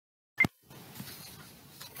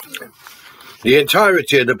The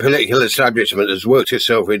entirety of the political establishment has worked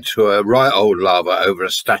itself into a right old lava over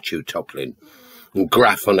a statue toppling and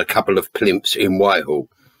graff on a couple of plimps in Whitehall.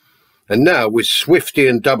 And now, with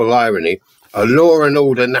Swiftian double irony, a law and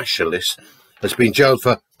order nationalist has been jailed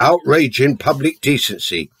for outraging public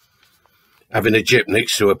decency, having a jip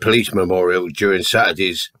next to a police memorial during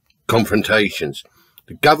Saturday's confrontations.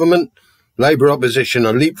 The government, Labour opposition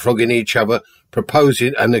are leapfrogging each other,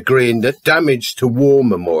 proposing and agreeing that damage to war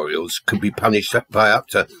memorials could be punished by up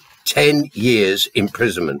to 10 years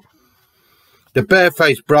imprisonment. The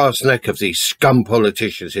barefaced brass neck of these scum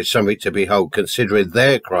politicians is something to behold, considering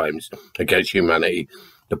their crimes against humanity,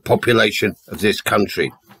 the population of this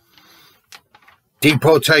country.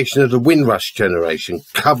 Deportation of the Windrush generation,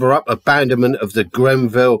 cover-up abandonment of the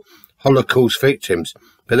Grenfell Holocaust victims.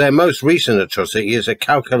 But their most recent atrocity is a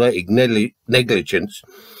calculated negligence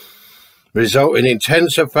resulting in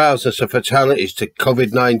tens of thousands of fatalities to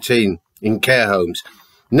COVID-19 in care homes.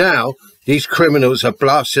 Now, these criminals are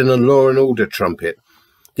blasting a law and order trumpet.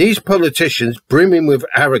 These politicians, brimming with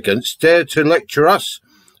arrogance, dare to lecture us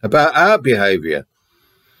about our behaviour.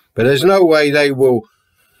 But there's no way they will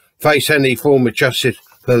face any form of justice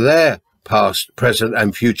for their past, present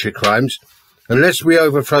and future crimes unless we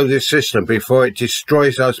overthrow this system before it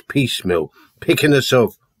destroys us piecemeal, picking us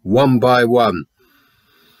off one by one.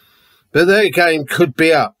 But their game could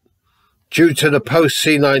be up due to the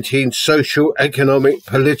post-C19 social, economic,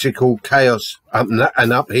 political chaos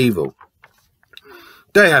and upheaval.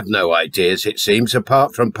 They have no ideas, it seems,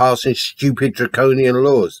 apart from passing stupid draconian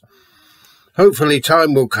laws. Hopefully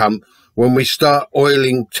time will come when we start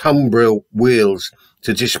oiling tumbril wheels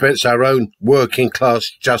to dispense our own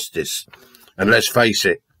working-class justice. And let's face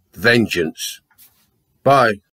it, vengeance. Bye.